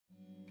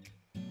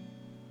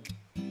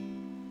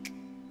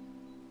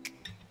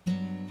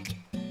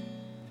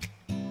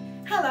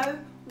Hello,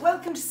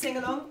 welcome to Sing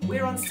Along.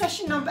 We're on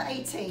session number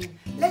 18.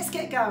 Let's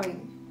get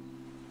going.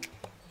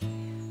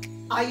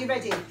 Are you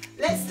ready?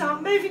 Let's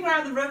start moving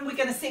around the room. We're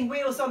going to sing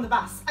Wheels on the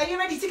Bus. Are you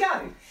ready to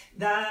go?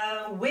 The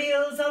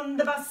wheels on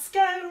the bus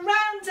go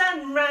round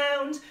and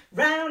round,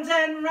 round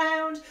and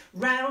round,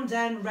 round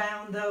and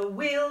round. The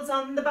wheels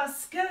on the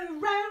bus go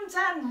round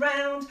and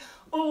round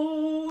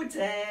all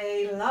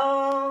day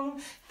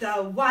long.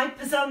 The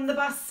wipers on the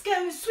bus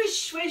go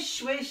swish, swish,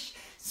 swish,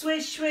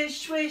 swish,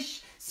 swish,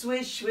 swish,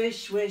 swish,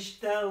 swish, swish.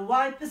 The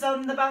wipers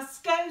on the bus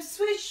go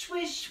swish,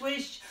 swish,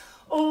 swish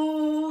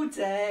all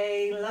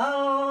day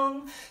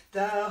long.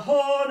 The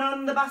horn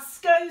on the bus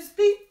goes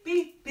beep,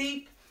 beep,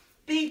 beep,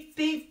 beep,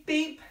 beep,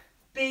 beep,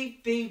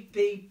 beep, beep,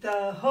 beep.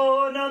 The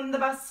horn on the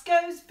bus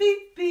goes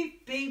beep,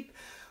 beep, beep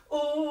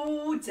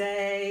all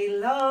day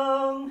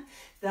long.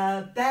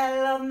 The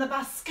bell on the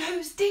bus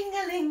goes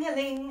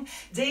ding-a-ling-a-ling,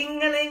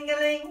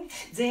 ding-a-ling-a-ling,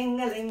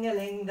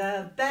 ding-a-ling-a-ling.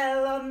 The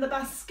bell on the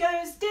bus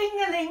goes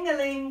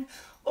ding-a-ling-a-ling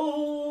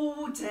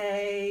all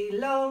day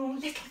long.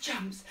 Little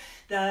jumps.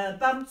 The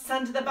bumps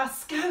under the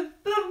bus go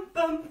boom,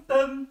 boom,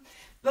 boom,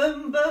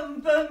 boom,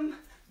 boom, boom,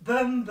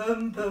 boom,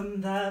 boom,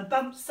 boom. The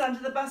bumps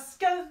under the bus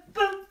go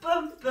boom,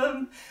 boom,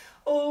 boom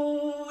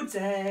all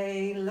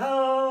day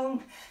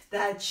long.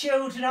 The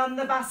children on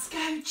the bus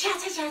go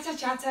chatter, chatter,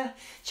 chatter,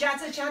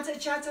 chatter,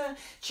 chatter,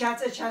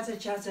 chatter, chatter, chatter,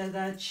 chatter.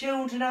 The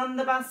children on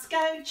the bus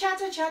go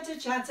chatter, chatter,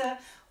 chatter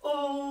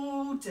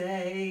all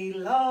day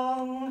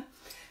long.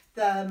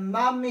 The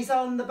mummies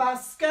on the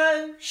bus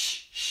go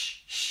shh,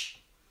 shh, shh,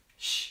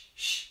 shh,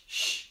 shh,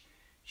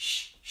 shh,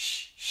 shh,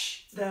 shh,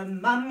 shh. The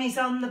mummies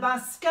on the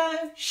bus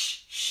go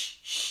shh, shh,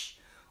 shh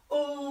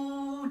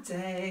all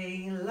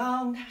day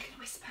long. Now I can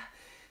whisper.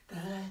 The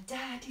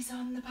daddies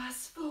on the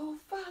bus fall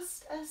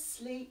fast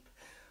asleep,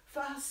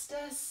 fast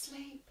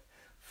asleep,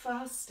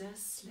 fast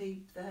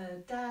asleep.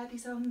 The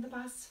daddies on the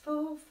bus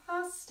fall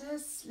fast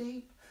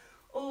asleep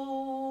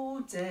all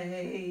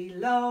day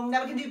long.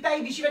 Now we can do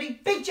babies. You ready?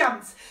 Big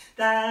jumps.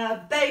 The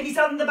babies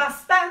on the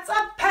bus bounce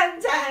up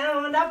and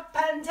down, up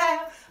and down,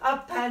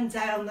 up and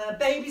down. The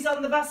babies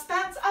on the bus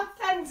bounce up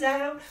and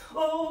down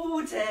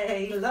all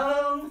day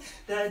long.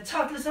 The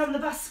toddlers on the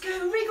bus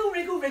go wriggle,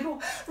 wriggle,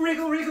 wriggle,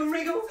 wriggle, wriggle,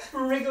 wriggle,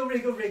 wriggle,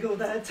 wriggle, wriggle.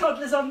 The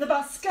toddlers on the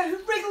bus go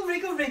wriggle,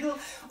 wriggle, wriggle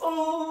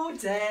all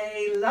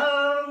day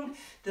long.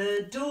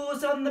 The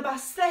doors on the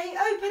bus, they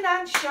open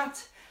and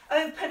shut,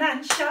 open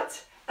and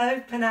shut,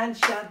 open and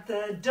shut.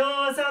 The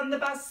doors on the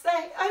bus,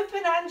 they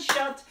open and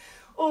shut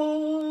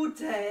all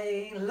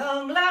day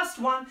long. Last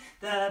one.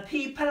 The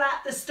people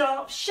at the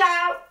stop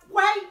shout,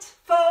 wait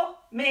for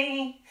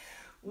me,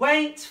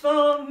 wait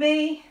for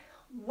me,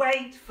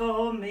 wait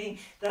for me.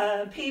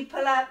 The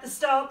people at the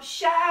stop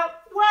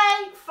shout,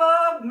 wait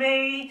for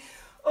me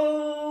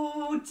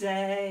all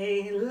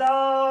day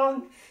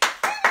long.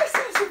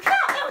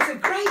 That was a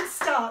great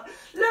start.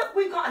 Look,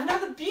 we've got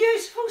another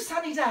beautiful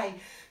sunny day.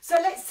 So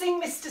let's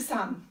sing Mr.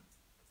 Sun.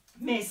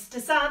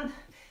 Mr. Sun,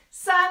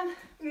 sun,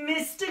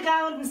 Mr.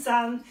 Golden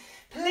Sun,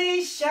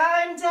 please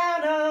shine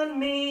down on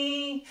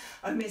me.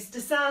 Oh, Mr.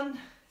 Sun,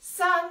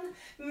 sun,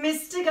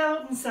 Mr.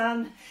 Golden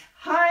Sun,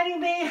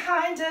 hiding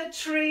behind a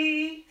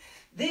tree.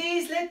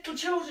 These little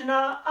children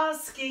are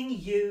asking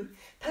you,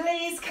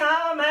 please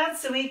come out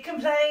so we can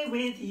play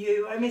with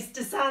you. Oh,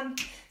 Mr. Sun,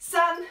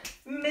 sun,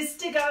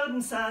 Mr.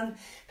 Golden Sun,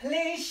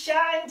 please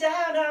shine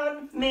down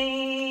on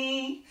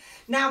me.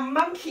 Now,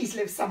 monkeys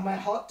live somewhere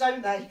hot,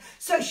 don't they?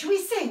 So, shall we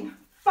sing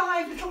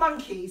 5 little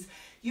monkeys?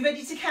 You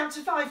ready to count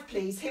to 5,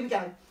 please? Here we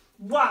go.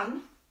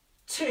 1,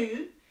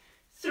 2,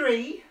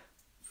 3,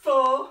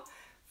 4,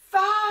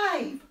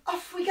 5.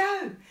 Off we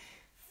go.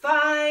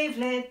 5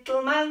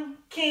 little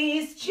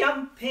monkeys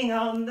jumping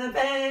on the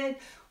bed.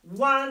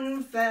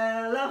 One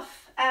fell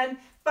off and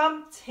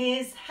bumped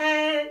his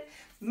head.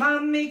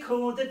 Mummy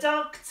called the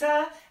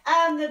doctor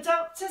and the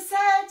doctor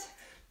said,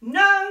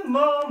 no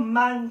more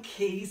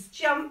monkeys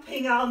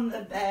jumping on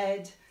the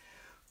bed.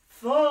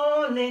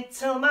 4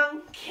 little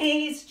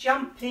monkeys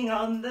jumping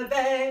on the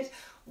bed.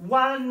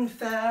 One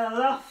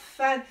fell off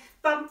and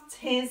bumped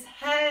his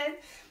head.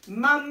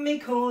 Mummy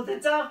called the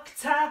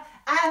doctor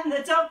and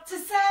the doctor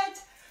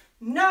said,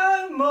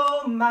 no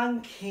more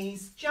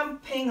monkeys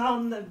jumping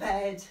on the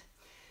bed.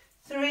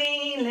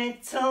 3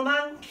 little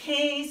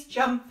monkeys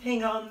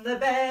jumping on the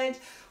bed.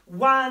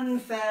 One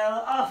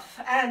fell off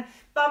and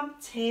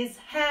bumped his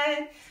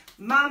head.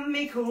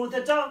 Mummy called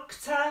the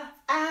doctor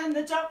and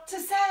the doctor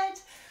said,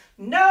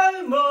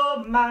 no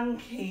more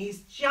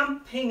monkeys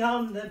jumping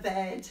on the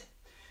bed.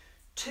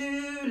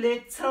 2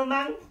 little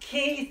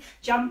monkeys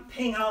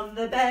jumping on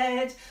the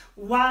bed.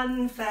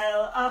 One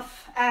fell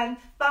off and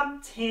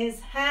bumped his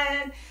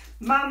head.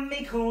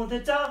 Mummy called the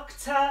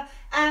doctor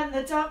and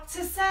the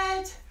doctor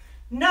said,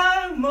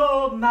 no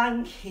more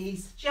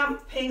monkeys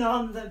jumping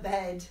on the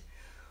bed.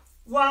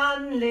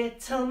 1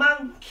 little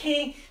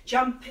monkey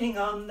jumping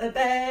on the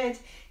bed.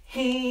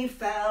 He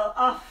fell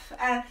off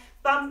and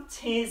bumped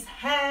his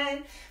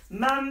head.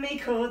 Mummy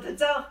called the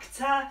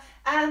doctor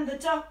and the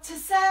doctor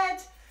said,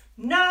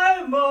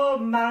 no more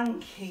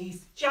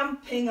monkeys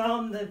jumping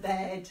on the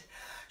bed.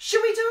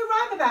 Should we do a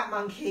rhyme about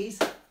monkeys?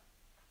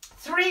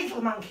 3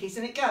 little monkeys,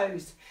 and it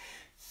goes.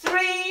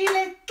 3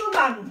 little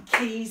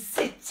monkeys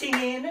sitting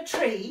in a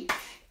tree,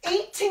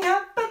 eating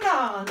a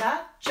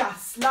banana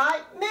just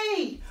like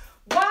me.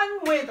 1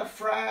 with a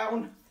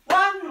frown,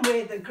 1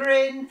 with a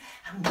grin,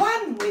 and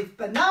 1 with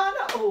banana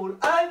all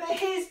over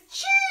his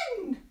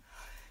chin.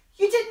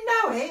 You didn't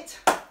know it?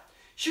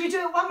 Should we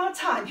do it one more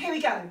time? Here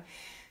we go.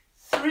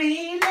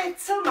 3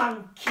 little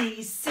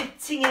monkeys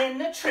sitting in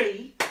a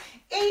tree,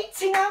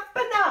 eating a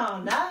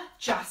banana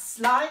just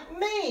like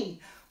me.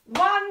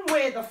 1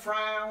 with a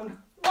frown,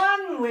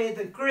 1 with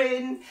a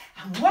grin,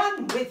 and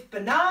 1 with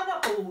banana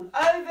all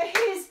over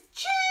his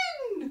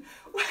chin.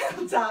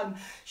 Well done.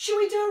 Should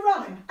we do a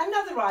rhyme?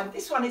 Another rhyme.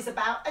 This one is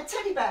about a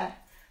teddy bear,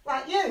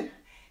 like you.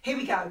 Here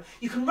we go.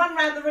 You can run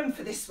around the room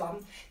for this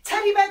one.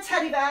 Teddy bear,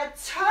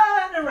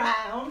 turn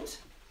around.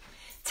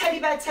 Teddy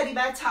bear,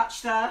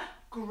 touch the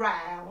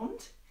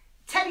ground.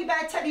 Teddy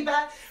bear,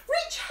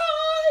 reach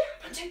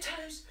high on 2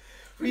 toes.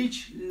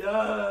 Reach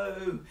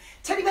low.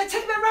 Teddy bear,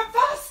 run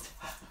fast.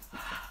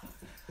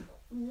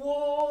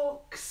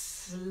 Walk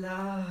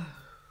slow.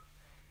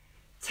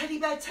 Teddy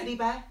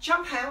bear,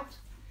 jump out.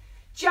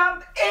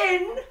 Jump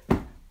in.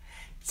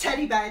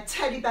 Teddy bear,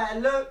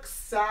 looks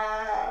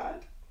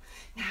sad.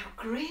 Now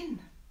grin.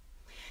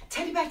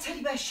 Teddy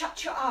bear,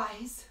 shut your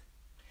eyes.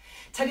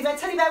 Teddy bear,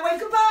 wave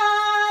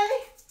goodbye.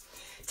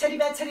 Teddy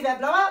bear,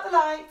 blow out the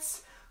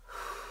lights.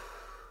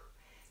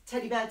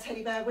 Teddy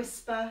bear,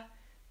 whisper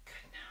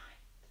good night.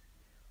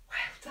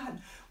 Well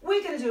done.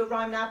 We're going to do a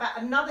rhyme now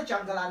about another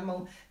jungle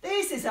animal.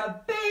 This is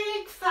a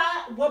big,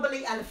 fat,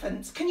 wobbly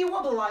elephant. Can you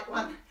wobble like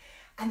one?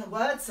 And the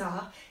words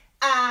are,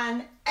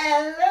 an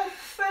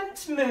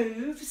elephant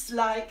moves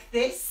like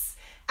this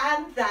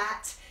and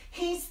that.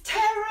 He's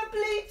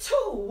terribly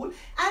tall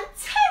and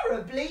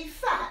terribly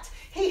fat.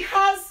 He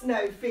has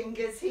no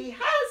fingers, he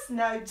has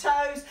no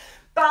toes,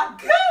 but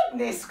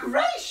goodness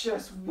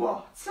gracious,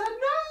 what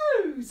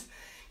a nose!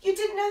 You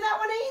didn't know that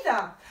one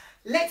either.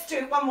 Let's do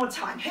it one more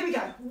time. Here we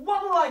go.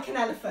 Wobble like an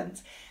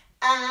elephant.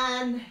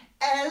 An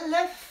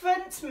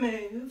elephant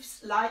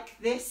moves like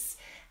this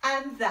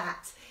and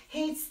that.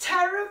 He's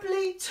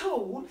terribly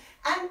tall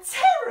and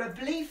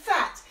terribly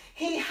fat.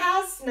 He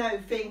has no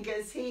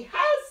fingers, he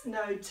has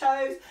no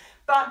toes,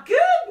 but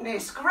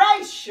goodness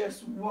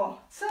gracious,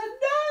 what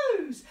a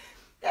nose!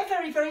 They're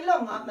very, very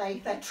long, aren't they?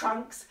 Their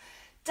trunks.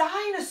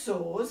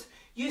 Dinosaurs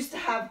used to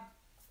have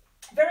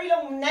very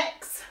long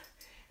necks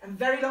and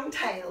very long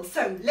tails.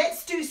 So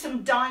let's do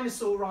some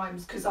dinosaur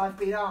rhymes because I've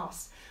been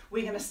asked.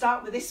 We're going to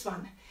start with this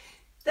one.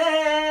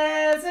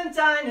 There's a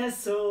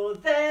dinosaur,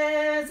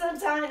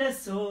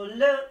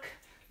 look,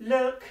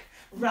 look,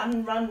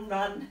 run, run,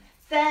 run.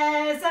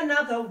 There's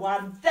another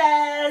one,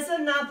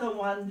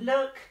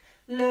 look,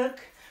 look,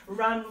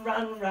 run,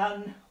 run,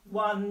 run.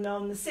 1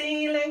 on the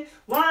ceiling,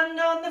 1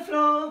 on the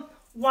floor,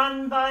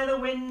 1 by the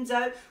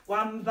window,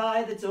 1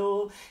 by the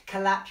door.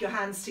 Clap your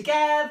hands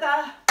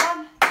together,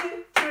 1,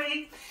 2,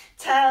 3.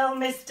 Tell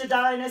Mr.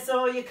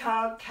 Dinosaur you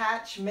can't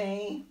catch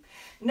me.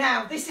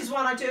 Now, this is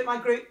one I do at my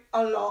group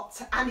a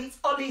lot, and it's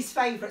Ollie's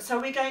favourite. So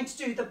we're going to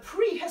do the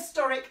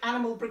Prehistoric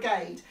Animal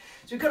Brigade.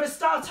 So we've got to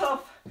start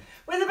off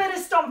with a bit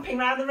of stomping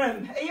around the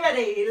room. Are you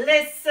ready?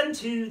 Listen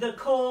to the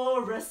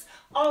chorus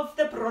of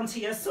the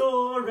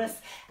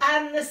Brontosaurus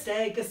and the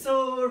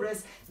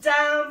Stegosaurus.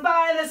 Down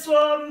by the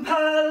swamp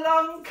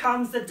along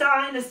comes the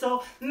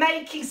dinosaur,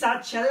 making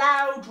such a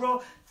loud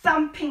roar,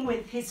 thumping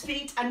with his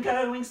feet and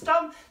going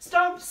stomp,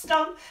 stomp,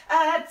 stomp.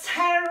 A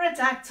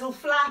pterodactyl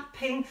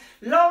flapping,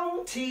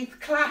 long teeth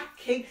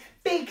clacking,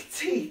 big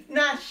teeth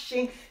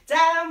gnashing.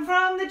 Down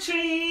from the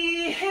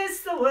tree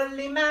is the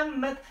woolly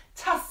mammoth,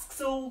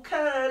 tusks all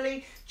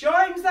curly,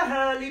 joins the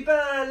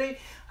hurly-burly.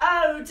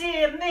 Oh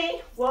dear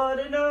me, what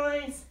a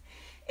noise.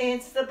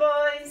 It's the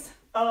boys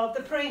of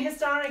the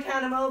Prehistoric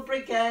Animal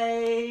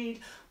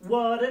Brigade.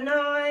 What a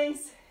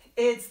noise.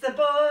 It's the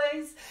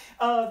boys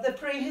of the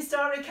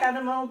Prehistoric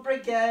Animal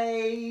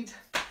Brigade.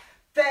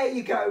 There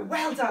you go,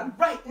 well done.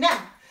 Right,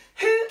 now,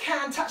 who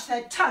can touch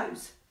their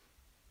toes?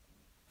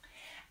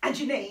 And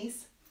your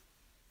knees?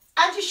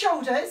 And your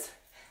shoulders?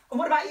 And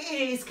what about your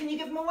ears? Can you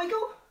give them a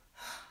wiggle?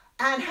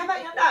 And how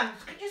about your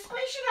nose? Can you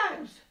squeeze your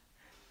nose?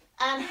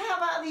 And how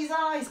about these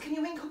eyes? Can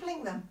you wink or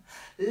blink them?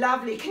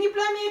 Lovely. Can you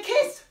blow me a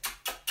kiss?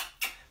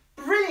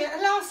 Brilliant.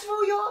 And last of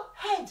all, your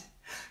head.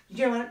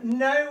 You want to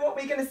know what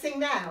we're going to sing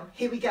now?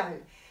 Here we go.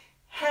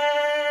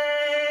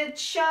 Head,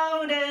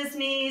 shoulders,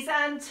 knees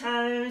and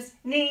toes,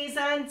 knees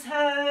and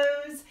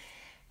toes.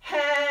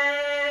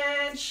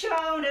 Head,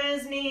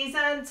 shoulders, knees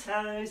and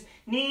toes,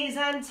 knees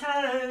and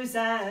toes,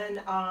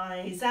 and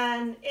eyes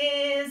and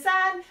ears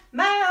and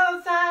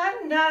mouth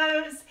and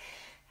nose.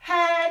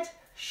 Head,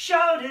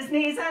 shoulders,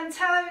 knees and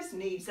toes,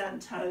 knees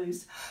and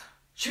toes.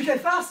 Should we go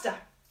faster?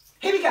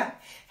 Here we go.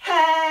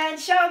 Head,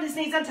 shoulders,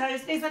 knees and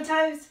toes, knees and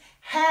toes.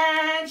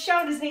 Head,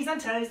 shoulders, knees and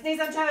toes,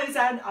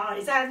 and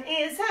eyes and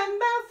ears and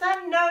mouth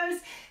and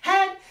nose.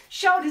 Head,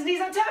 shoulders, knees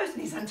and toes,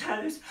 knees and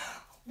toes.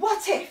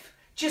 What if,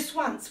 just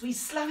once, we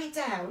slow it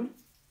down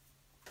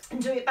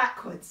and do it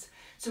backwards?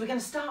 So we're going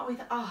to start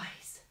with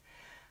eyes.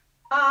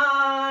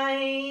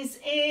 Eyes,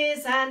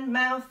 ears and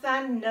mouth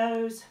and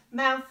nose,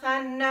 mouth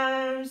and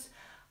nose.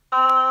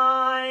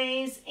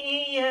 Eyes,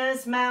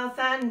 ears, mouth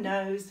and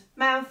nose,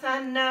 mouth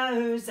and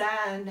nose,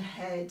 and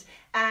head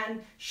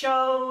and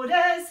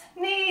shoulders,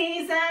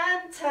 knees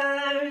and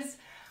toes.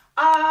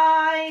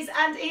 Eyes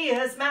and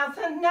ears, mouth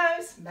and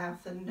nose,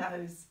 mouth and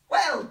nose.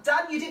 Well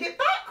done, you did it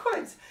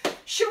backwards.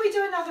 Should we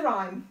do another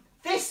rhyme?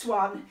 This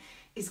one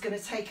is going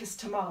to take us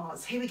to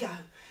Mars. Here we go.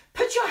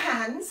 Put your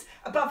hands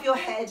above your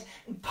head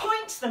and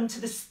point them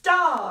to the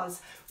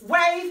stars.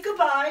 Wave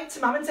goodbye to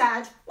Mum and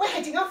Dad. We're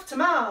heading off to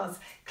Mars.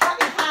 Clap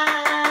your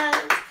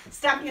hands,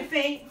 stamp your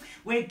feet.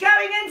 We're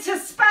going into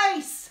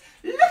space.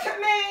 Look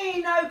at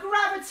me, no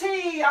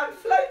gravity. I'm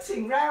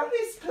floating round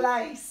this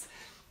place.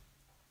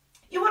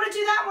 You want to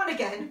do that one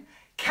again?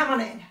 Come on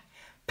in.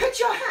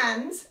 Put your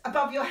hands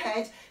above your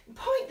head and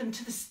point them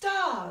to the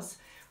stars.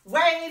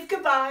 Wave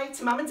goodbye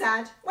to Mum and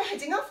Dad. We're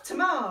heading off to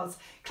Mars.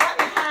 Clap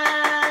your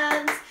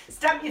hands,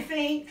 stamp your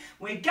feet.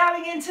 We're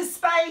going into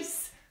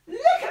space.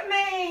 Look at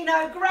me,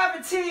 no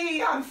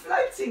gravity. I'm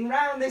floating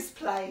round this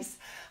place.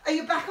 Are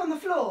you back on the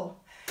floor?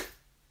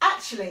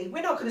 Actually,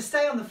 we're not going to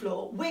stay on the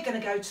floor. We're going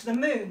to go to the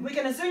moon. We're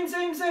going to zoom,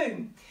 zoom,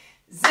 zoom.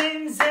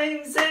 Zoom,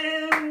 zoom,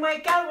 zoom.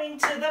 We're going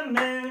to the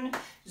moon.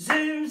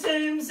 Zoom,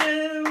 zoom,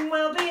 zoom.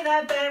 We'll be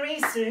there very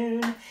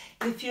soon.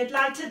 If you'd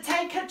like to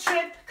take a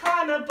trip,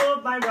 climb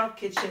aboard my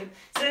rocket ship.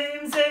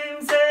 Zoom, zoom,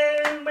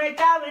 zoom, we're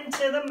going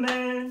to the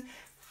moon.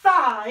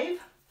 5,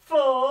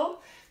 4,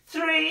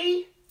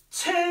 3,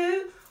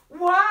 2,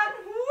 1,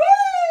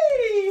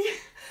 whee!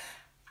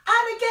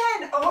 And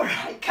again, all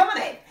right, come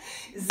on in.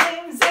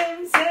 Zoom,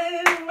 zoom,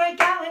 zoom, we're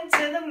going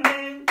to the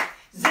moon.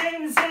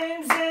 Zoom,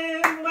 zoom,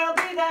 zoom, we'll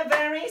be there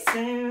very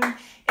soon.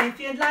 If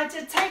you'd like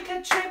to take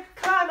a trip,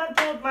 climb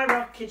aboard my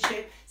rocket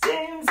ship.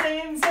 Zoom,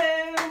 zoom,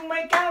 zoom,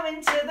 we're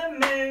going to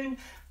the moon.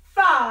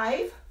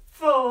 5,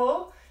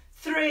 4,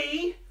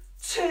 3,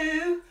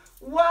 2,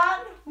 1,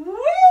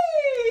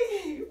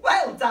 whee!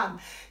 Well done.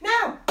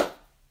 Now,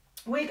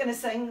 we're going to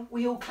sing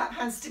We All Clap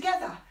Hands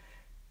Together.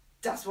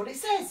 That's what it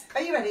says.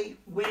 Are you ready?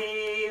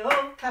 We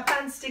all clap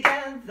hands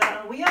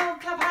together. We all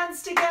clap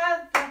hands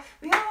together.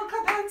 We all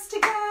clap hands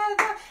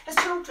together, as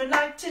children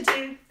like to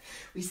do.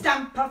 We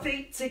stamp our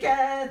feet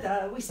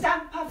together. We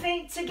stamp our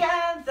feet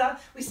together.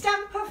 We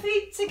stamp our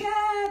feet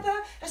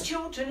together, as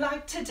children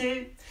like to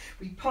do.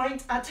 We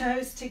point our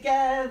toes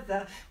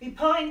together. We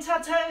point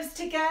our toes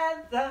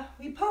together.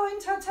 We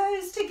point our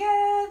toes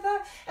together,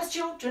 as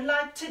children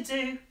like to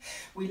do.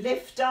 We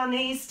lift our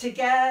knees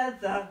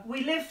together.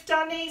 We lift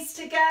our knees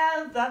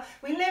together.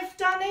 We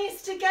lift our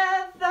knees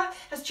together,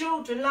 as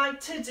children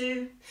like to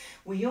do.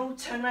 We all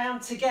turn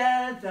round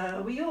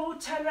together. We all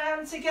turn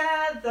round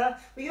together.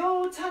 We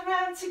all turn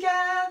round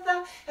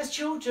together, as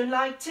children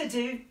like to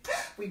do.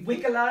 We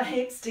wiggle our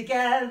hips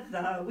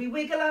together. We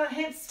wiggle our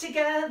hips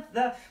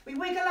together. We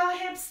wiggle our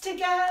hips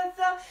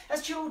together,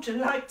 as children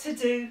like to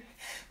do.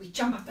 We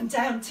jump up and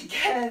down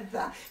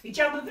together. We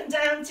jump up and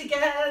down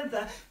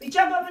together. We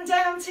jump up and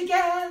down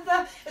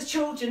together, as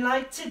children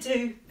like to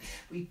do.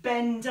 We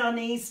bend our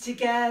knees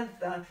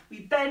together. We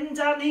bend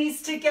our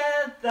knees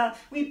together.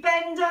 We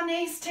bend our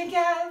knees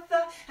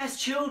together, as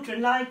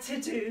children like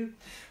to do.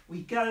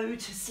 We go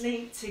to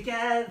sleep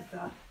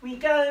together. We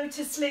go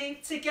to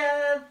sleep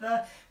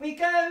together. We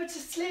go to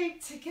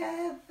sleep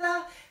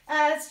together,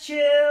 as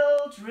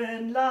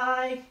children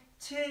like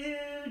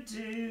to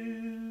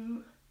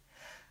do.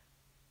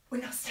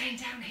 We're not staying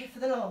down here for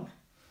the long.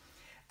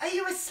 Are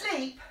you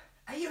asleep?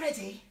 Are you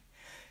ready?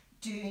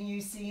 Do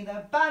you see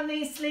the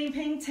bunnies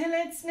sleeping till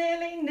it's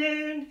nearly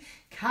noon?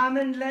 Come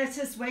and let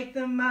us wake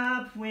them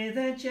up with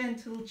a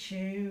gentle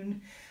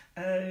tune.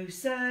 Oh,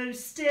 so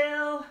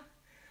still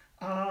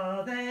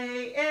are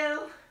they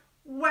ill?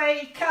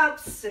 Wake up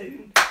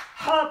soon.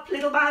 Hop,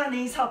 little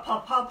bunnies, hop,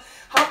 hop, hop.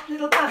 Hop,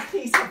 little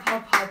bunnies, hop,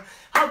 hop, hop.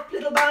 Hop,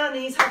 little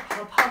bunnies, hop,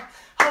 hop, hop.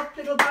 Hop,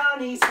 little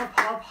bunnies, hop,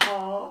 hop,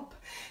 hop.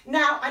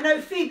 Now, I know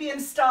Phoebe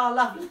and Star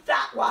love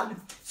that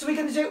one, so we're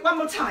going to do it one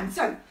more time.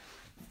 So,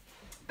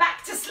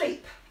 back to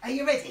sleep. Are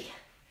you ready?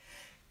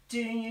 Do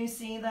you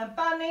see the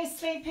bunnies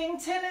sleeping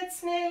till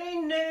it's nearly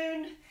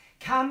noon?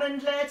 Come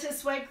and let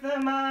us wake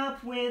them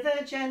up with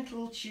a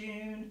gentle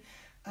tune.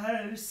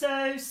 Oh,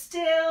 so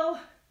still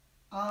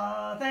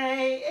are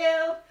they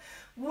ill?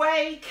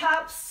 Wake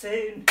up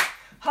soon.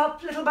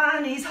 Hop, little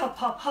bunnies, hop,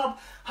 hop,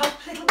 hop.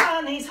 Hop, little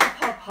bunnies, hop,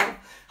 hop, hop.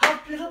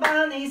 Hop, little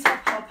bunnies,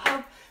 hop, hop,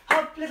 hop.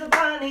 Hop, little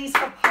bunnies,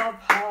 hop,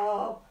 hop,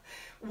 hop.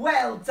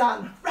 Well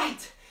done.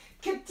 Right,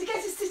 to get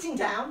us sitting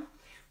down,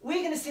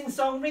 we're going to sing the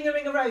song Ring a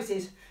Ring of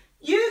Roses.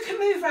 You can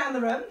move around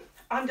the room.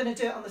 I'm going to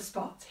do it on the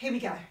spot. Here we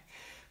go.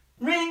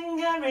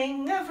 Ring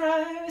of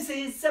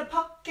roses, a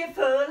pocket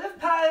full of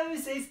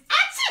posies.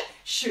 Achoo!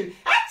 Shoo!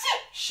 Achoo!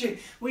 Shoo!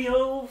 We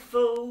all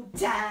fall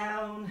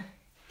down.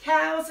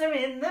 Cows are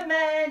in the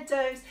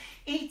meadows,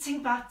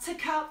 eating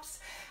buttercups.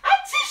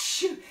 Achoo!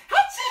 Shoo!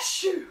 Achoo!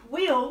 Shoo!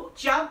 We all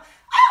jump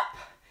up.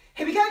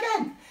 Here we go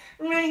again.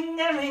 Ring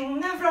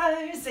of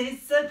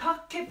roses, a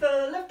pocket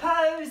full of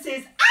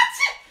posies.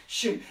 Achoo!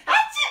 Shoo!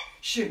 Achoo!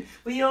 shoo,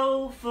 we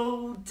all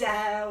fall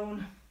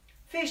down.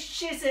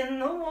 Fishes in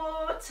the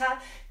water,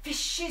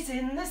 fishes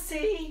in the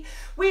sea.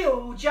 We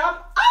all jump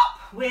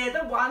up with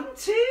a 1,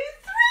 2,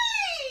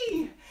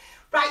 3.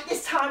 Right,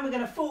 this time we're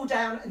going to fall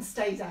down and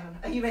stay down.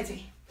 Are you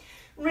ready?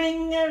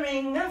 Ring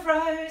of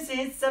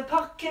roses, a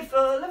pocket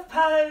full of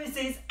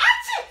posies.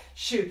 At it,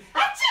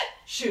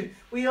 shoo,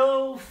 we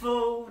all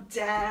fall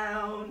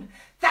down.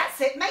 That's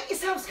it. Make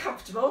yourselves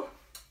comfortable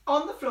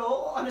on the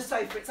floor or on a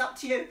sofa. It's up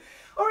to you.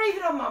 Or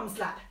even on mum's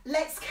lap.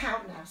 Let's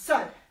count now.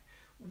 So,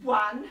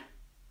 1,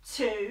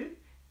 2,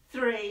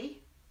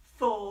 3,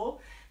 4,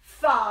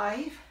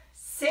 5,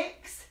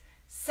 6,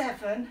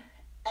 7,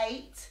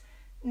 8,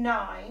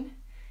 9,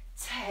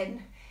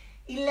 10,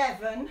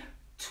 11,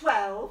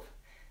 12,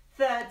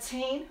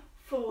 13,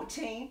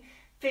 14,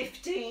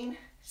 15,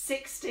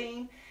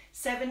 16,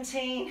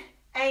 17,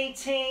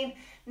 18,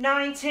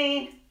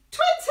 19,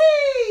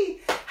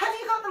 20! Have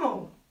you got them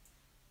all?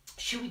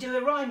 Should we do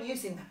a rhyme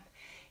using them?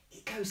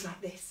 It goes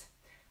like this.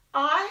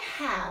 I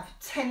have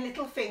 10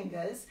 little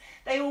fingers.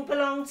 They all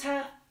belong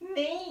to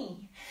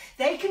me.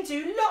 They can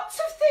do lots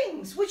of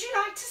things. Would you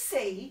like to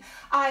see?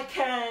 I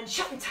can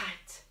shut them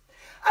tight,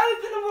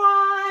 open them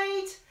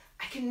wide.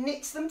 I can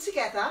knit them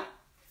together,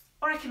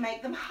 or I can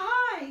make them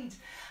hide.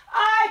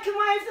 I can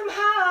wave them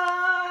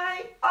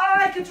high.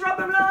 I can drop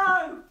them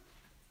low.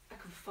 I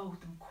can fold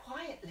them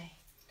quietly,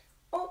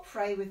 or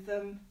pray with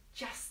them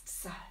just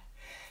so.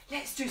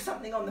 Let's do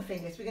something on the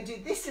fingers. We're going to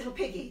do this little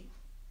piggy.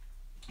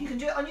 You can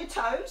do it on your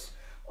toes,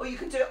 or you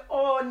can do it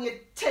on your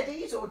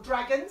teddies or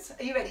dragons.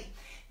 Are you ready?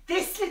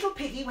 This little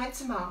piggy went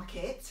to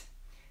market.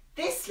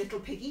 This little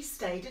piggy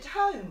stayed at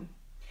home.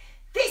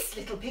 This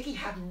little piggy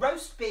had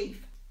roast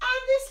beef,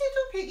 and this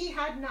little piggy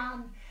had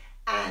none.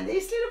 And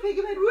this little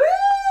piggy went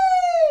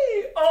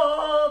whee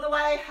all the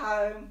way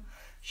home.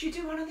 Should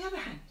we do one on the other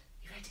hand?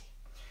 You ready?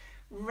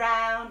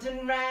 Round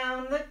and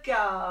round the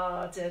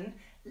garden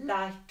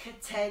like a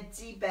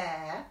teddy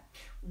bear.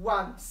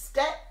 1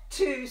 step,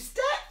 2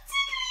 step,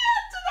 tickly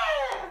under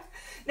there.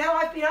 Now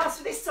I've been asked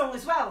for this song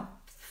as well.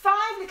 5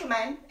 little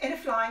men in a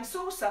flying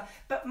saucer,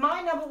 but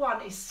my number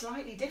 1 is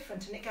slightly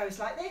different and it goes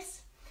like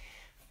this.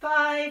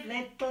 5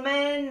 little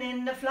men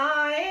in a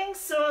flying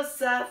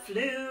saucer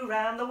flew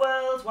round the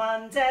world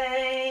one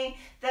day.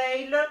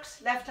 They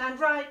looked left and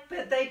right,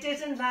 but they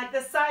didn't like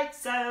the sight,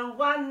 so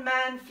one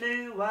man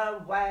flew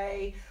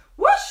away.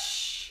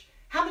 Whoosh!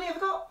 How many have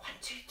I got? 1,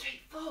 2,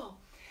 3, 4.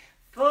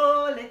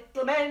 4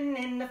 little men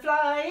in a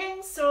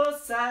flying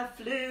saucer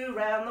flew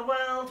round the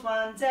world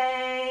one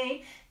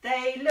day.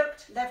 They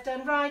looked left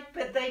and right,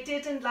 but they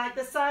didn't like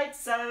the sight,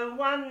 so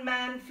one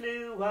man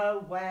flew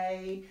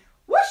away.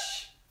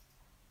 Whoosh!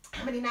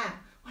 How many now?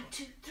 1,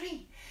 2,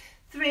 3.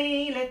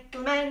 3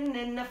 little men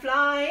in a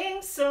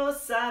flying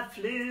saucer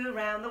flew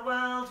round the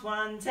world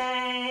one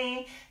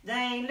day.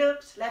 They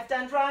looked left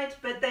and right,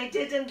 but they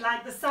didn't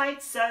like the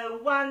sight, so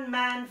one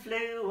man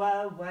flew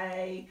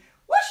away.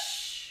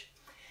 Whoosh!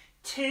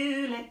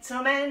 2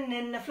 little men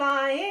in a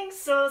flying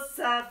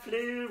saucer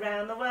flew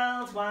round the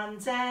world one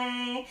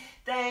day.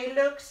 They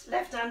looked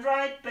left and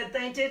right, but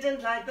they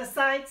didn't like the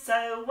sight,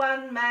 so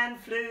one man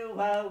flew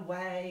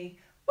away.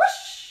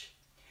 Whoosh!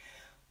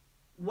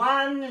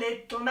 1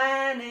 little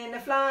man in a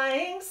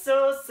flying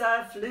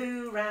saucer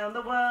flew round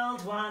the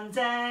world one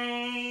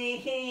day.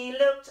 He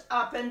looked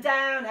up and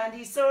down and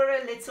he saw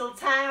a little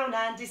town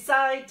and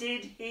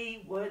decided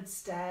he would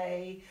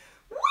stay.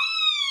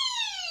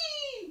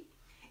 Whee!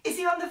 Is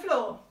he on the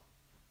floor?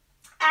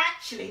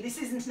 Actually, this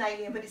isn't an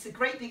alien, but it's a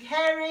great big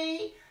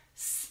hairy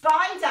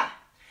spider.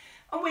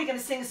 And we're going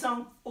to sing a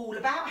song all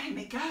about him.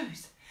 It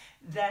goes,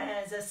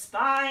 there's a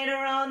spider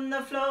on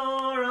the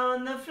floor,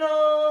 on the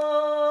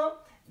floor.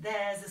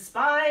 There's a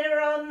spider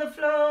on the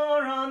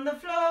floor, on the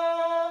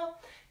floor.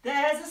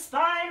 There's a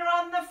spider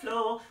on the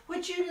floor.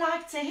 Would you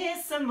like to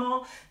hear some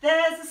more?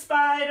 There's a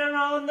spider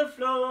on the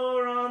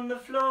floor, on the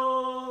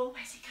floor.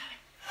 Where's he going?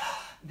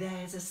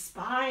 There's a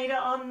spider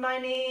on my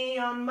knee,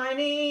 on my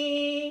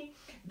knee.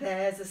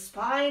 There's a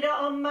spider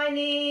on my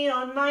knee,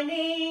 on my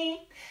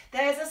knee.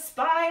 There's a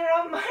spider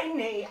on my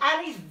knee,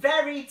 and he's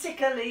very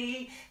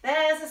tickly.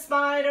 There's a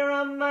spider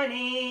on my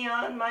knee,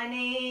 on my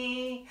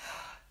knee.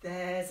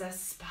 There's a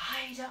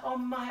spider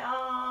on my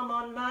arm,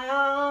 on my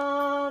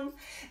arm.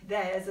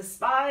 There's a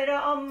spider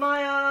on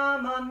my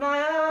arm, on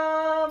my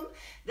arm.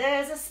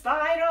 There's a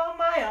spider on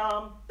my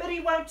arm, but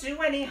he won't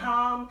do any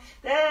harm.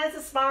 There's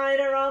a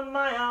spider on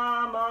my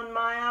arm, on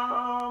my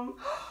arm.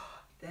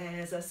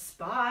 There's a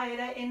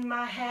spider in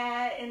my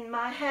hair, in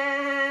my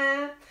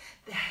hair.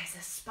 There's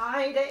a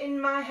spider in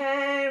my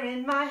hair,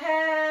 in my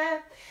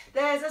hair.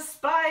 There's a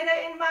spider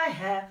in my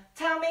hair.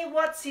 Tell me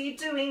what's he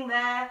doing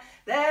there?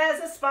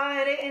 There's a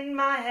spider in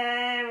my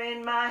hair,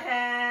 in my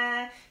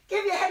hair.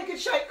 Give your head a good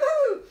shake.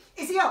 Ooh!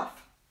 Is he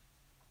off?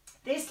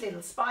 This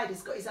little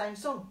spider's got his own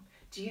song.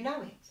 Do you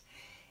know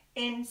it?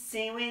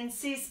 Incy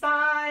Wincy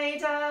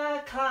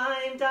Spider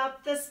climbed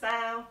up the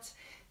spout.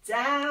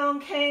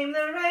 Down came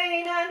the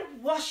rain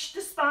and washed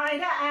the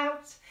spider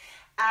out.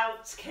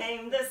 Out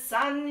came the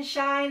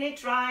sunshine, it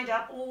dried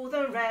up all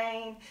the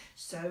rain.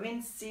 So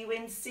Incy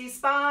Wincy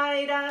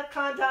Spider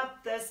climbed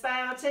up the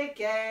spout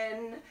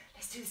again.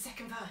 Let's do the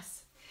second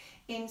verse.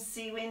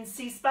 Incy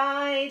Wincy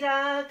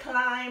Spider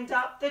climbed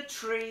up the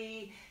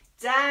tree.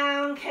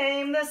 Down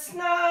came the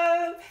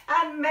snow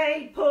and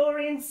made poor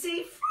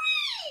Incy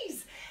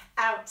freeze.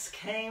 Out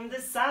came the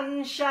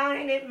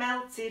sunshine, it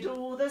melted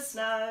all the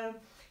snow.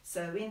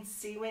 So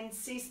Incy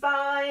Wincy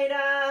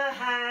Spider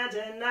had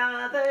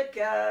another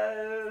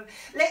go.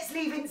 Let's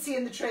leave Incy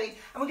in the tree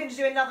and we're going to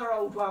do another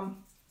old one.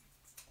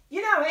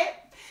 You know it.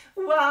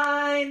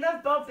 Wind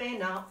the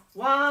bobbin up,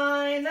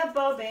 wind the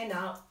bobbin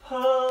up,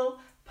 pull,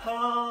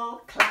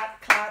 pull,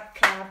 clap, clap,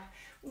 clap.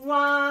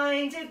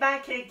 Wind it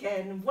back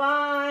again,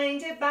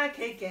 wind it back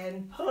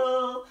again,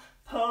 pull,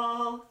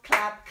 pull,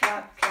 clap,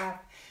 clap,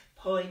 clap.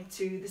 Point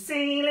to the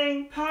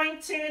ceiling,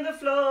 point to the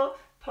floor,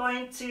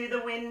 point to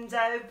the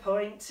window,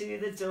 point to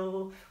the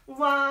door.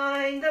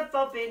 Wind the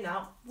bobbin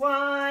up,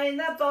 wind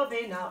the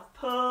bobbin up,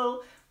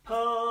 pull,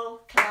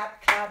 pull,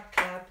 clap, clap,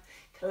 clap.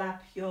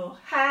 Clap your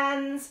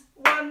hands,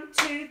 1,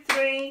 2,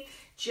 3.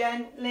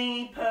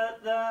 Gently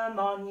put them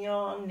on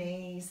your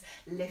knees.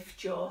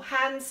 Lift your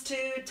hands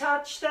to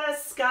touch the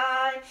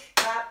sky.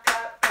 Clap,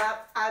 clap,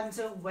 clap, and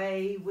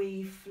away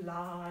we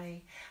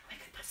fly. I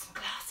could put some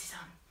glasses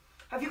on.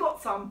 Have you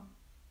got some?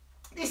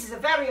 This is a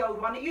very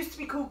old one. It used to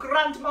be called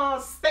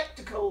Grandma's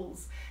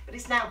Spectacles, but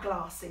it's now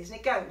glasses, and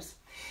it goes.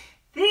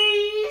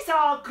 These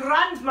are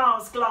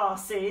Grandma's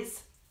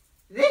glasses.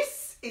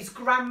 This is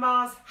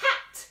Grandma's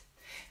hat.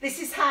 This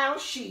is how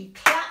she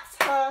claps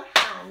her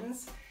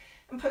hands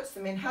and puts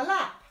them in her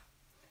lap.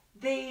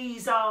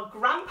 These are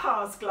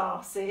Grandpa's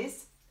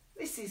glasses.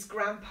 This is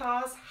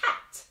Grandpa's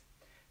hat.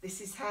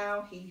 This is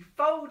how he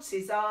folds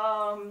his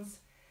arms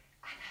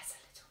and has a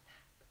little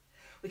nap.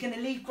 We're going to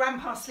leave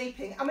Grandpa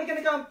sleeping and we're going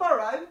to go and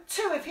borrow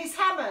 2 of his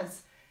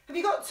hammers. Have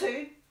you got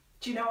 2?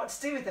 Do you know what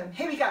to do with them?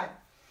 Here we go.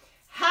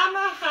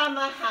 Hammer,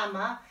 hammer,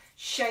 hammer,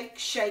 shake,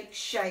 shake,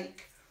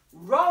 shake.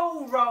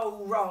 Roll,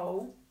 roll,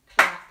 roll,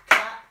 clap,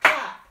 clap,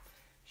 clap.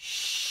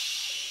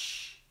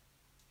 Shh.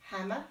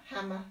 Hammer,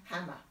 hammer,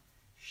 hammer,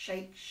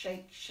 shake,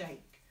 shake,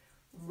 shake.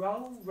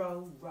 Roll,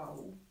 roll,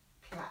 roll,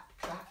 clap,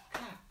 clap,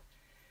 clap.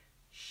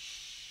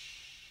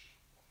 Shh.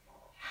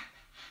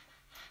 Hammer,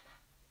 hammer,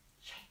 hammer,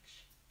 shake,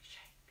 shake,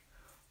 shake.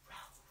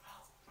 Roll,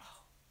 roll,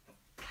 roll,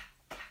 clap,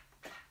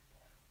 clap,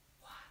 clap.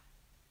 1,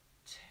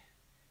 2,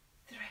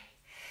 3.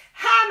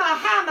 Hammer,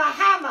 hammer,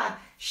 hammer,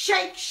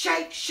 shake,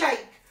 shake,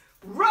 shake.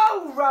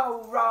 Roll,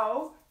 roll,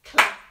 roll,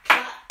 clap,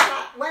 clap,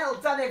 clap. Well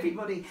done,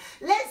 everybody.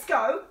 Let's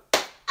go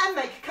and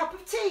make a cup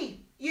of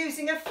tea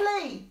using a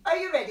flea. Are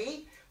you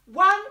ready?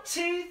 1,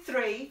 2,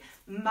 3.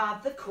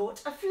 Mother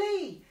caught a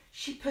flea.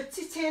 She put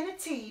it in a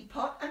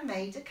teapot and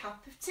made a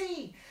cup of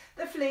tea.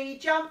 The flea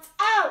jumped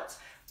out.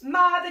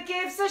 Mother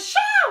gives a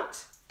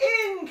shout.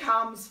 In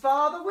comes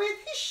Father with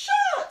his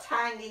shirt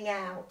hanging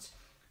out.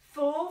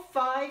 4,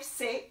 5,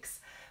 6.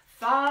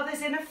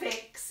 Father's in a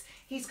fix.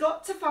 He's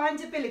got to find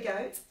a billy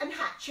goat and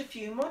hatch a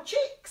few more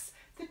chicks.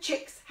 The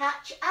chicks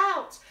hatch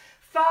out.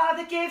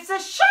 Father gives a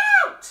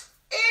shout.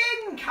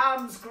 In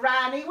comes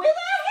Granny with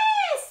her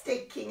hair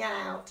sticking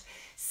out.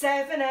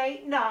 7,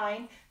 8,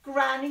 9.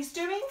 Granny's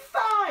doing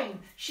fine.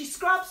 She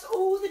scrubs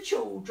all the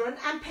children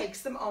and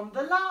pegs them on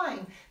the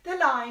line. The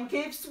line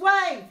gives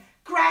way.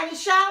 Granny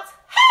shouts,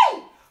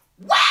 hey!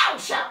 Wow!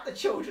 Shout the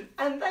children,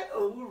 and they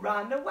all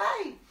run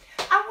away.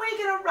 And we're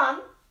going to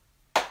run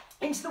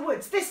into the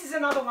woods. This is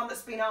another one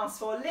that's been asked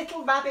for.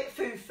 Little Rabbit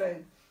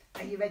Foo-Foo.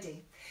 Are you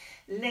ready?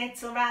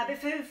 Little Rabbit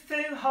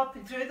Foo-Foo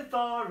hopping through the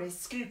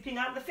forest, scooping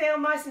up the field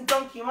mice and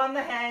donking on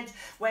the head,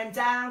 when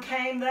down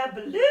came the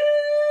Blue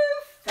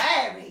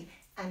Fairy,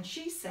 and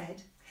she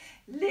said,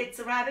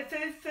 Little Rabbit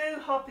Foo-Foo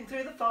hopping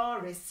through the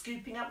forest,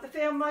 scooping up the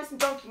field mice and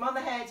donking on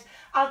the head,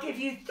 I'll give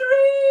you 3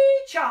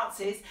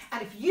 chances,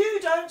 and if you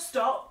don't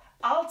stop,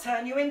 I'll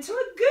turn you into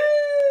a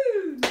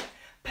goon.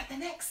 But the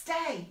next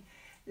day,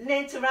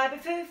 Little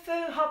Rabbit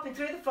Foo-Foo hopping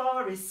through the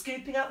forest,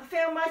 scooping up the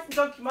field mice and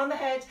donking on the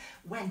head,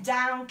 when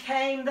down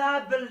came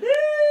the Blue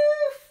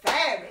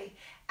Fairy,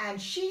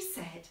 and she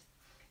said,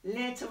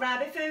 Little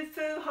Rabbit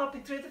Foo-Foo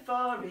hopping through the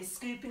forest,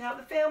 scooping up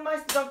the field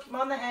mice and donking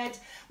on the head,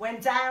 when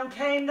down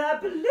came the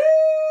Blue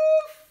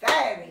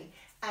Fairy,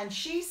 and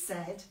she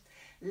said,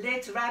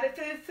 Little Rabbit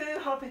Foo-Foo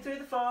hopping through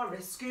the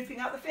forest, scooping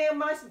up the field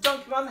mice and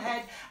donking on the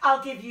head,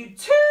 I'll give you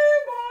 2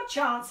 more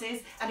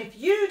chances, and if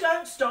you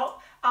don't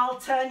stop, I'll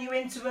turn you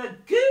into a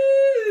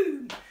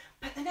goon.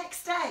 But the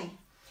next day,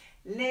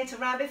 Little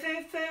Rabbit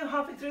Foo-Foo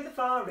hopping through the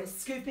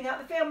forest, scooping up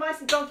the field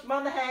mice and donking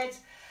on the head,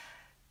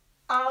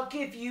 I'll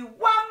give you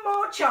 1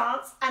 more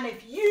chance, and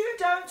if you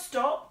don't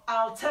stop,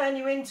 I'll turn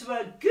you into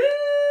a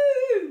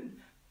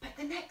goon. But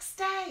the next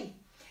day,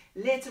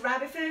 Little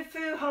Rabbit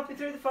Foo-Foo hopping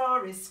through the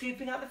forest,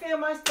 scooping up the field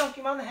mice and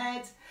donking on the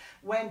head,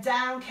 when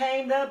down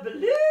came the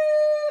Blue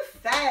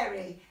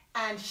Fairy,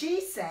 and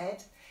she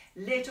said,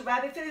 Little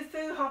Rabbit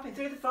Foo-Foo hopping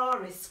through the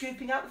forest,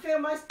 scooping up the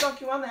field mice and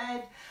donking on the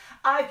head,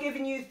 I've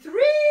given you 3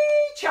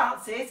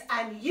 chances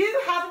and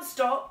you haven't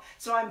stopped,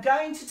 so I'm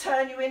going to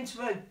turn you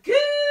into a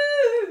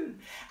goon.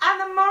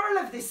 And the moral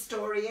of this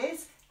story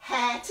is,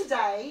 hare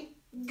today,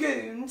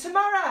 goon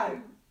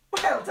tomorrow.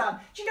 Well done.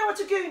 Do you know what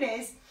a goon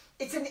is?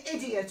 It's an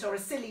idiot or a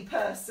silly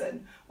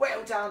person.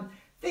 Well done.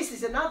 This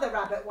is another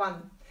rabbit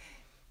one.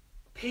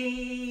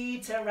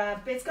 Peter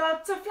Rabbit's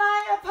got to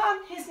fly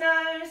upon his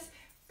nose.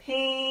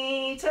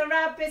 Peter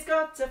Rabbit's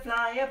got to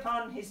fly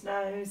upon his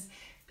nose.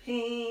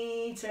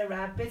 Peter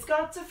Rabbit's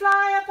got to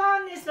fly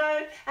upon his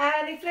nose.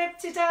 And he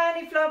flipped it and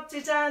he flopped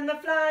it and the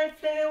fly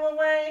flew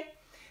away.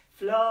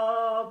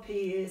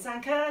 Floppy ears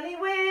and curly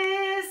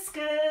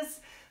whiskers.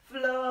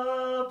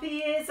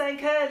 Floppy ears and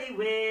curly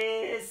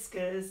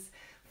whiskers.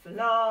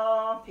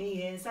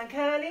 Floppy ears and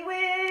curly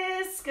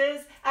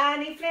whiskers,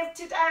 and he flipped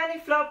it and he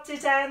flopped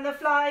it and the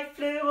fly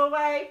flew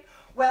away.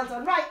 Well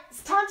done. Right,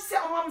 it's time to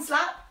sit on Mum's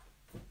lap.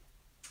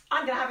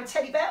 I'm going to have a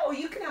teddy bear, or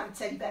you can have a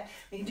teddy bear.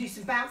 We can do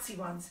some bouncy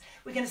ones.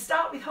 We're going to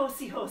start with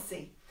horsey,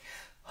 horsey.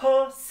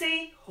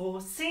 Horsey,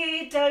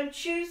 horsey,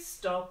 don't you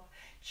stop.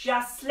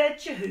 Just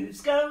let your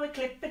hooves go a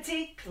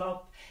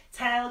clippity-clop.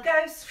 Tail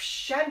goes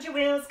swoosh and your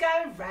wheels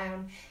go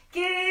round.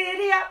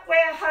 Giddy up,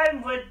 we're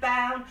homeward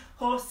bound.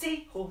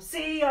 Horsey,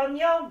 horsey, on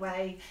your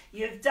way.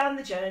 You've done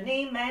the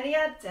journey many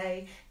a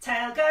day.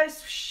 Tail goes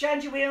swoosh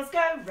and your wheels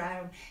go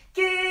round.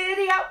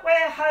 Giddy up,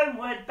 we're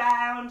homeward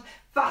bound.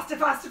 Faster,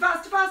 faster,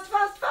 faster, faster,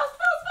 faster, faster, faster,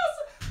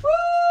 faster.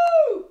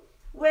 Woo!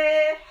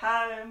 We're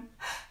home.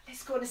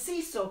 Let's go on a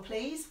seesaw,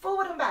 please.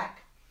 Forward and back.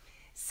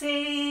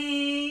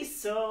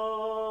 Seesaw,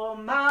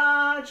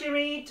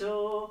 Margery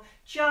Daw,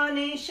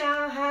 Johnny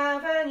shall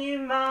have a new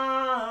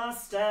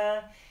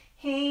master.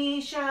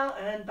 He shall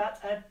earn but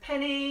a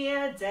penny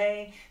a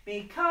day,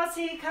 because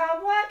he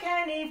can't work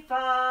any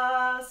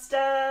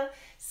faster.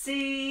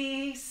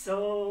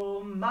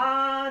 Seesaw,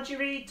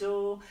 Margery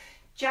Daw,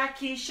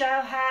 Jackie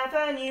shall have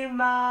a new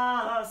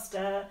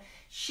master.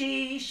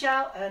 She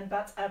shall earn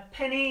but a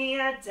penny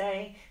a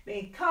day,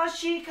 because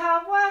she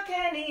can't work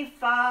any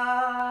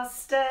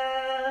faster.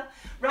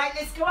 Right,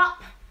 let's go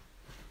up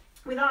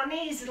with our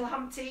knees, little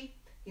Humpty.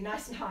 You're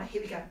nice and high.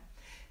 Here we go.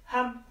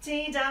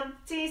 Humpty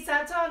Dumpty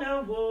sat on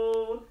a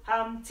wall.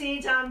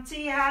 Humpty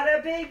Dumpty had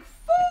a big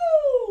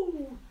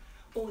fall.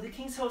 All the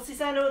king's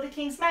horses and all the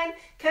king's men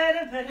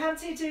couldn't put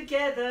Humpty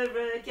together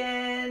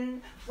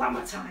again. One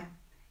more time.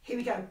 Here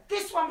we go.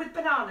 This one with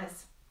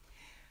bananas.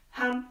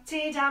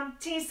 Humpty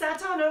Dumpty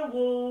sat on a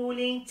wall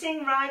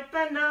eating ripe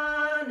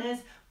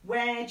bananas.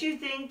 Where do you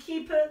think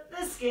he put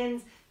the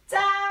skins?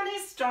 Down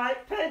his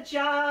striped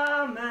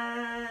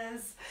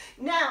pyjamas.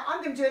 Now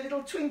I'm going to do a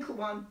little twinkle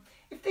one.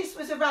 If this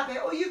was a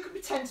rabbit, or you could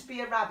pretend to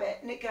be a rabbit,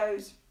 and it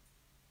goes,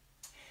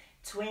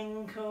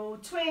 twinkle,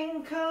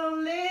 twinkle,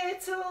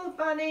 little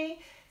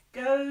bunny,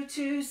 go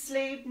to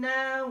sleep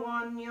now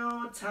on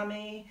your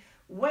tummy.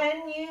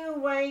 When you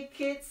wake,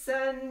 it's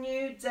a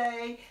new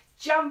day.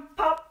 Jump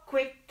up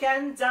quick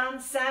and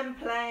dance and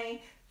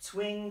play.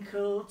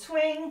 Twinkle,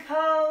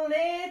 twinkle,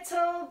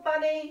 little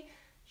bunny,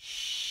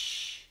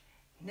 shh,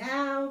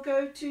 now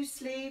go to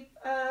sleep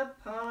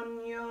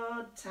upon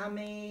your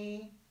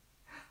tummy.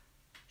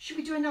 Should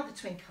we do another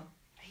twinkle?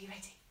 Are you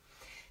ready?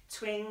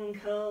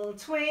 Twinkle,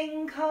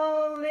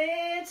 twinkle,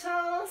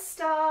 little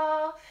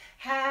star,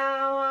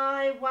 how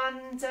I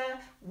wonder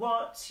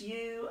what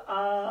you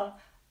are.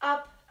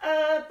 Up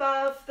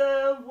above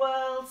the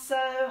world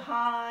so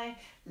high,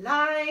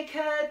 like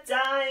a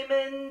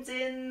diamond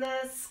in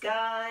the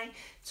sky.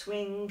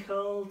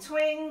 Twinkle,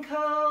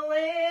 twinkle,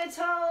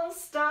 little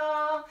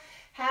star,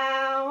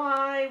 how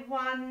I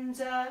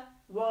wonder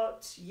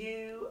what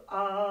you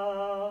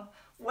are.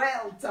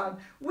 Well done.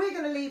 We're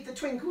going to leave the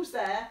twinkles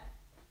there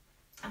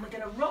and we're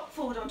going to rock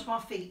forward onto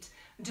our feet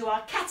and do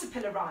our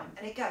caterpillar rhyme.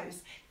 And it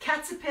goes,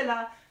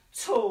 caterpillar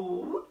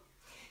tall,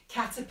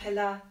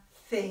 caterpillar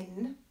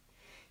thin,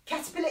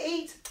 caterpillar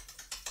eat,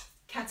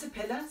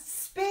 caterpillar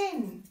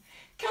spin,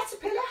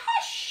 caterpillar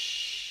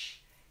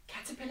hush,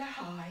 caterpillar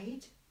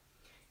hide,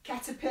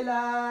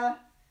 caterpillar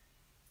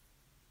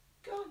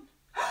gone.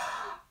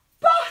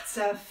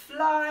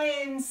 Butterfly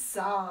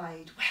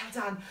inside. Well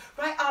done.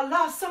 Right, our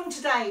last song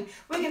today.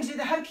 We're going to do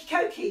the hokey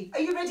cokey. Are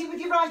you ready with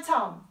your right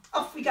arm?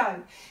 Off we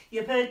go.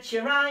 You put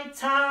your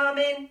right arm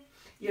in,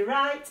 your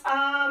right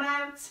arm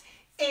out.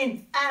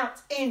 In,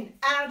 out,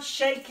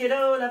 shake it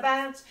all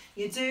about.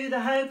 You do the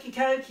hokey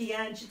cokey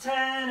and you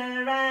turn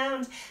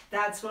around.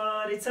 That's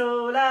what it's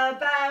all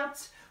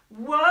about.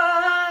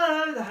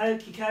 Whoa, the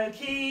hokey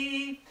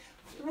cokey.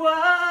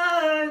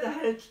 Whoa, the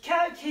hokey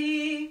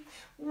cokey.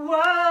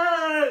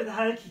 Whoa, the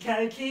hokey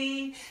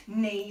cokey.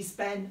 Knees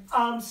bend,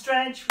 arms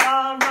stretch,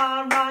 rah,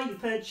 rah, rah. You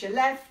put your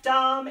left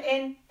arm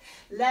in,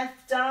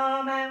 left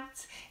arm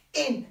out.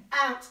 In,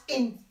 out,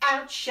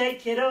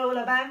 shake it all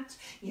about.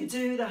 You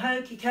do the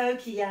hokey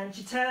cokey and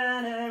you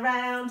turn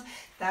around.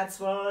 That's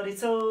what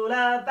it's all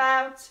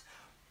about.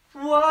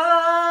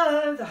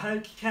 Whoa, the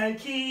hokey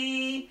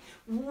cokey.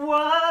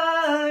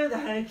 Whoa, the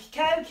hokey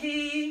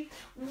cokey.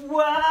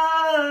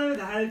 Whoa,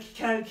 the hokey hokey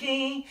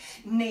cokey.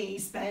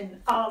 Knees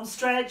bent, arms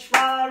stretched,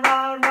 rah,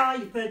 rah, rah.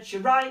 You put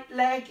your right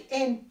leg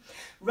in,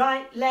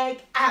 right leg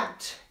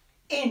out.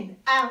 In,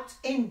 out,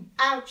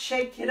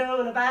 shake it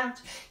all about.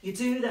 You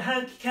do the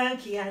hokey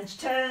cokey and you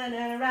turn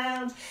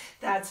around.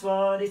 That's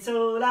what it's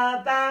all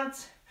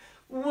about.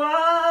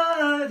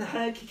 Whoa, the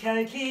hokey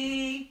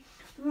cokey.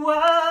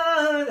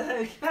 Whoa, the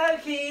hokey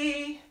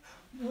pokey.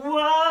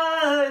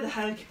 Whoa, the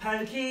hokey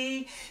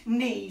pokey.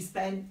 Knees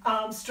bent,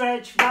 arms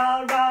stretched,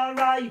 rah, rah,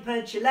 rah. You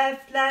put your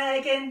left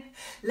leg in,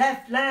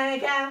 left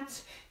leg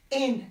out.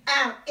 In,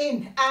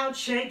 out,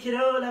 shake it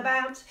all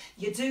about.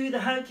 You do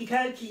the hokey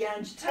cokey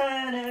and you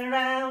turn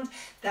around.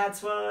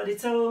 That's what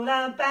it's all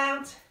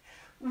about.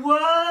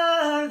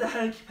 Whoa, the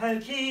hokey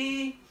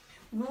pokey.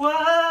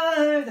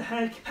 Whoa, the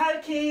hokey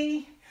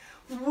pokey.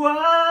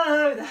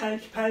 Whoa, the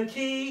hokey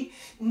pokey.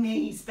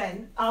 Knees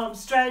bent,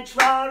 arms stretched,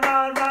 rah,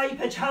 rah, rah. You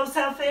put your whole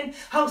self in,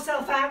 whole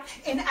self out.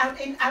 In,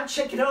 out,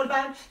 shake it all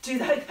about. Do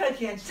the hokey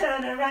pokey and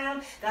turn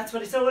around. That's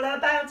what it's all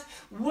about.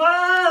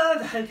 Whoa,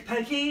 the hokey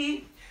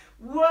pokey.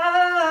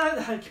 Whoa,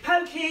 the hokey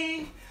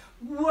pokey.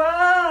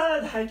 Whoa,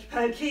 the hokey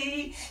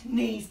pokey.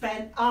 Knees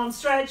bent, arms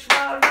stretched,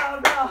 rah, rah,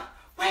 rah.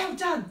 Well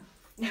done.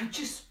 Now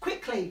just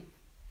quickly.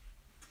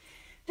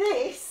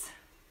 This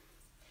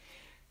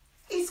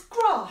is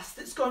grass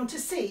that's gone to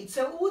seed.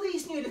 So all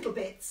these new little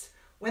bits,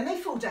 when they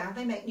fall down,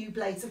 they make new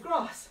blades of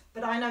grass.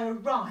 But I know a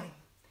rhyme.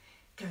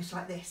 It goes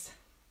like this.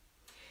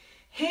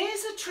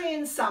 Here's a tree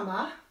in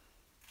summer.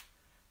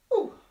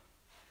 Oh,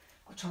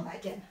 I'll try that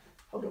again.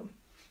 Hold on.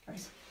 It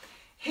goes.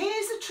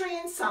 Here's a tree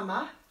in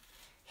summer.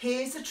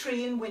 Here's a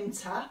tree in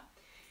winter.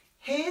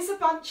 Here's a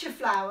bunch of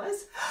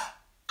flowers.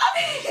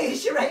 And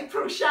here's your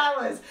April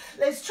showers.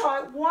 Let's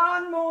try it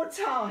one more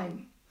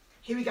time.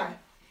 Here we go.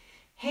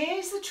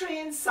 Here's a tree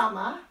in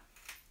summer.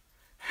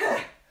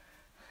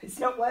 It's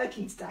not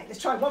working today.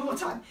 Let's try it one more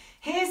time.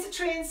 Here's a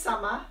tree in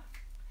summer.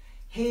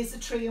 Here's a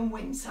tree in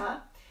winter.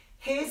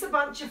 Here's a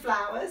bunch of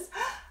flowers.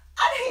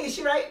 And here's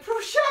your April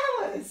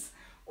showers.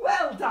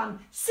 Well done.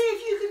 See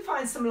if you can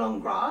find some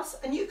long grass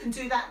and you can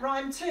do that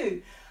rhyme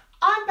too.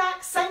 I'm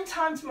back same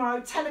time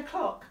tomorrow, 10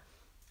 o'clock.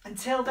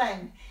 Until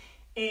then,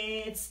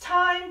 it's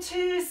time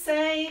to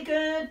say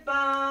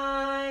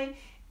goodbye.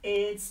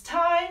 It's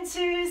time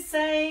to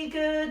say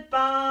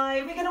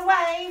goodbye. We're going to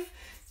wave.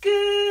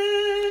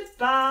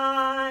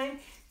 Goodbye.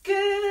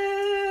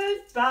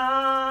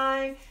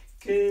 Goodbye.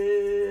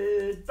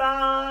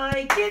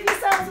 Goodbye. Give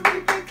yourselves a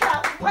really big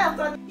clap. Well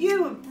done.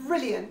 You were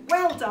brilliant.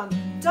 Well done.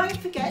 Don't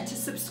forget to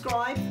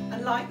subscribe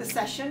and like the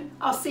session.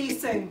 I'll see you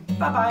soon.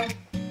 Bye-bye.